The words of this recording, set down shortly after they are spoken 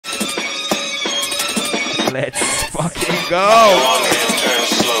Let's fucking go. Turn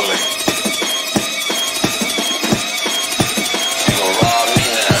slowly. You gon' rob me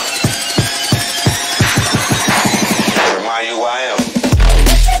now. Remind you who I am.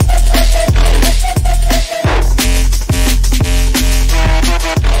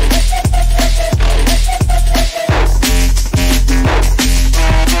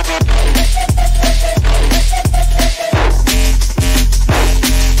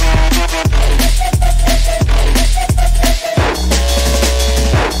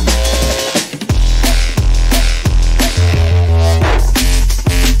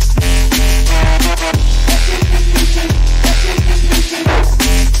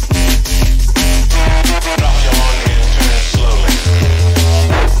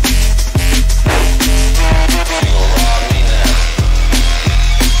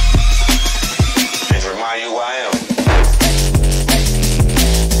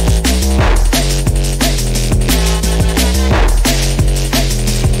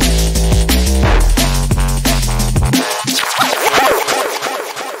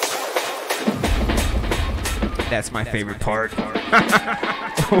 That's my favorite part.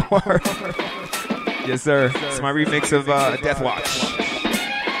 Yes, sir. It's my remix of Death Watch.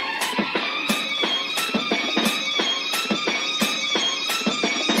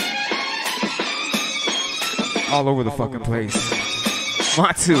 All over the fucking place.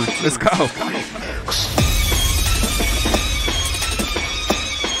 Matsu, let's go.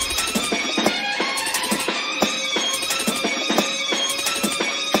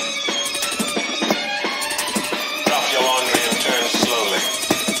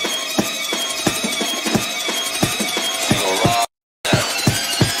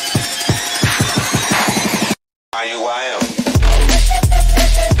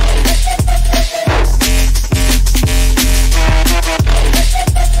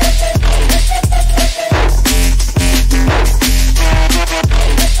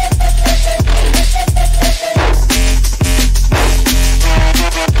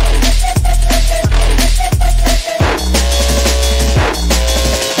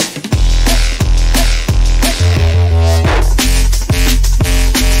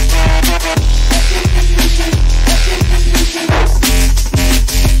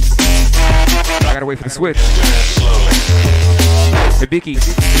 Wait for the switch. Hey Vicky,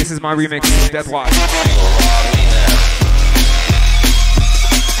 this is my remix of Death Watch.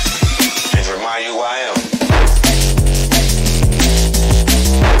 And remind you who I am.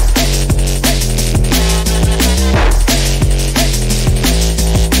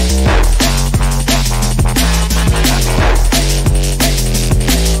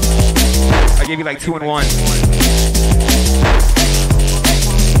 I gave you like 2 in 1.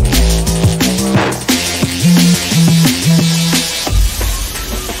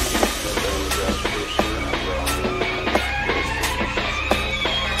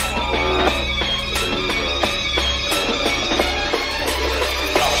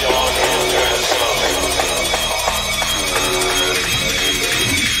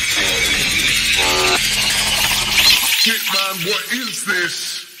 What is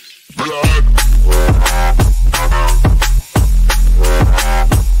this? Blood.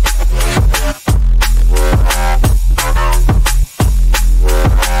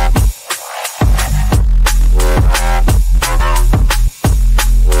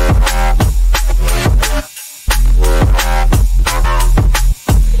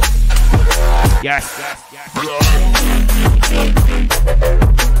 Yes.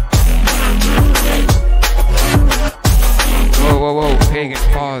 Whoa, Pagan,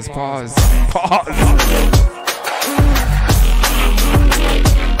 pause.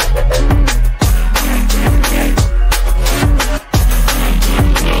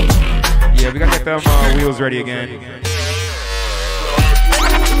 Yeah, we gotta get them wheels ready again.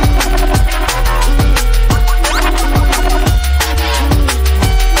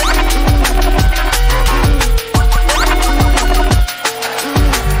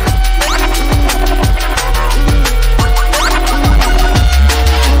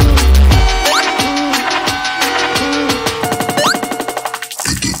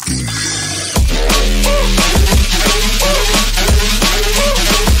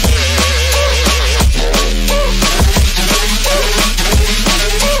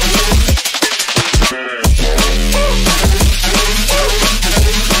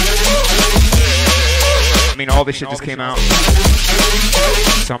 All this shit just came out,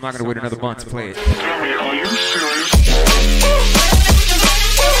 so I'm not gonna wait another month to play it. Are you serious?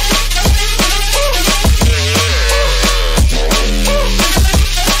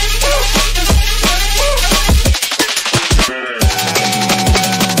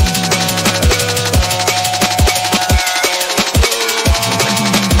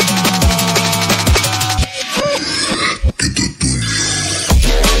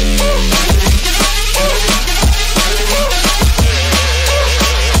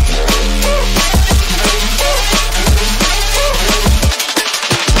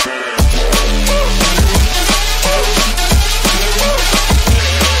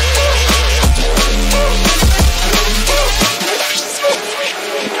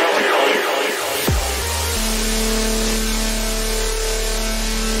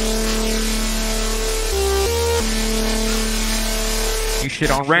 Shit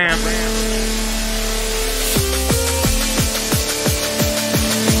on Ram.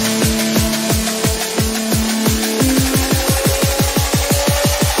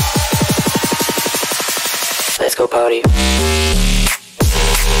 Let's go party.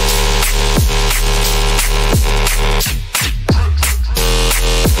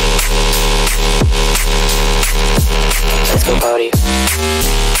 Let's go party.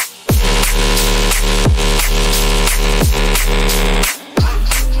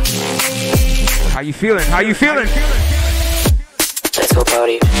 How you feeling? How you feeling? Let's go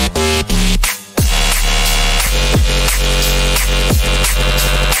party.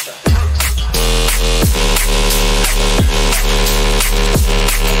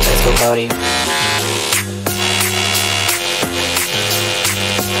 Let's go party.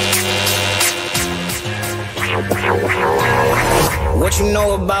 What you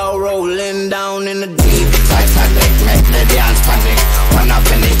know about rolling down in the deep? Titanic, make the dance panic. One up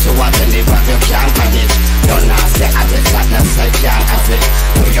in it, two up in it, but you can't manage. You're not say have it, sadness, I can't have it.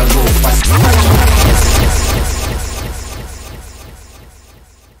 Do your move, but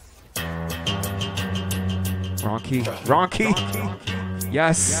Wrong key. Wrong key.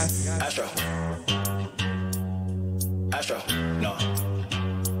 Yes. Astro. Astro. No.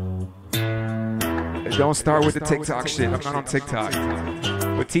 Don't start with the TikTok shit. I'm not on TikTok.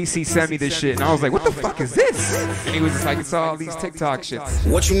 But TC sent me this shit, and I was like, what the fuck is this? And he was just like, it's all these TikTok shits.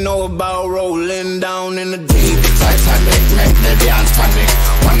 What you know about rolling down in the deep? Titanic, make the dance panic.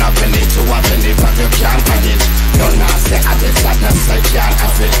 One up in it, two up in it, but you can't manage. You're not say have it, sadness, I can't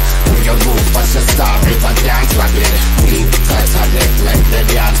have it. Do your move, but you start it, but dance like it. Deep, Titanic, make the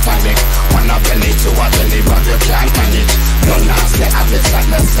dance panic. One up in it, two up in it, but you can't manage. You're not say have it,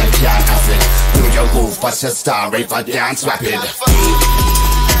 sadness, I can't have it. Do your move, but you start it, but dance rapid.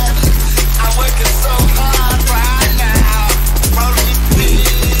 I'm working so hard right now. Rolling deep,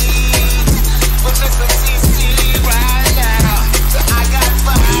 but listen, CC right now. So I got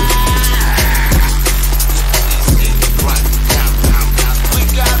fire. Right down. We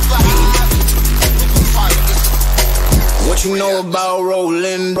got fire. What you know about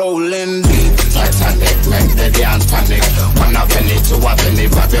rolling deep? Titanic, make the dance panic. One up in it, two up in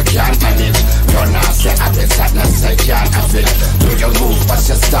it, but you can't manage. You're not say have it, sadness, I can't have it. Do your move, but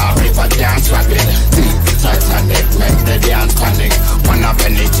you start it, but dance rapid. Deep, Titanic, make the dance panic. One up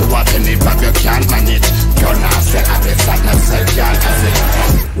in it, two up in it, but you can't manage. You're not say have it, sadness, I can't have it.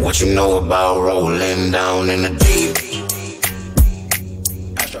 What you know about rolling down in the deep?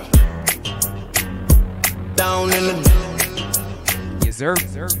 Astro. Down in the deep. Yes, sir.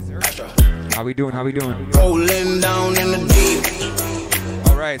 How we doing? How we doing? Rolling down in the deep.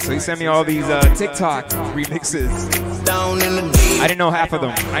 All right, so he sent me all these TikTok remixes. Down in the deep. I didn't know half of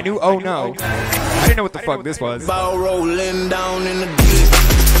them. I knew Oh No. I didn't know what the fuck this was. About rolling down in the deep.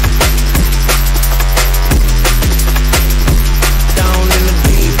 Down in the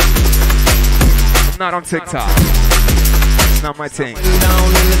deep. I'm not on TikTok. It's not my thing. Down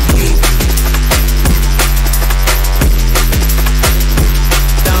in the deep.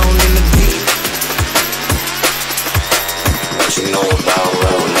 Down in the deep. What you know about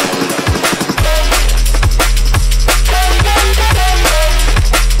rolling?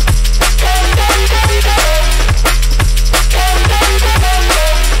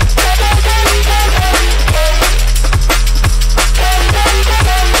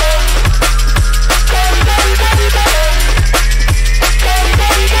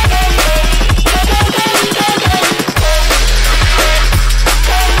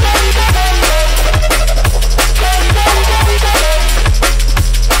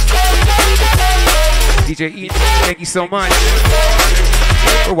 DJ Ian, thank you so much.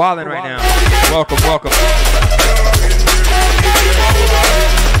 We're wilding right now. Welcome, welcome.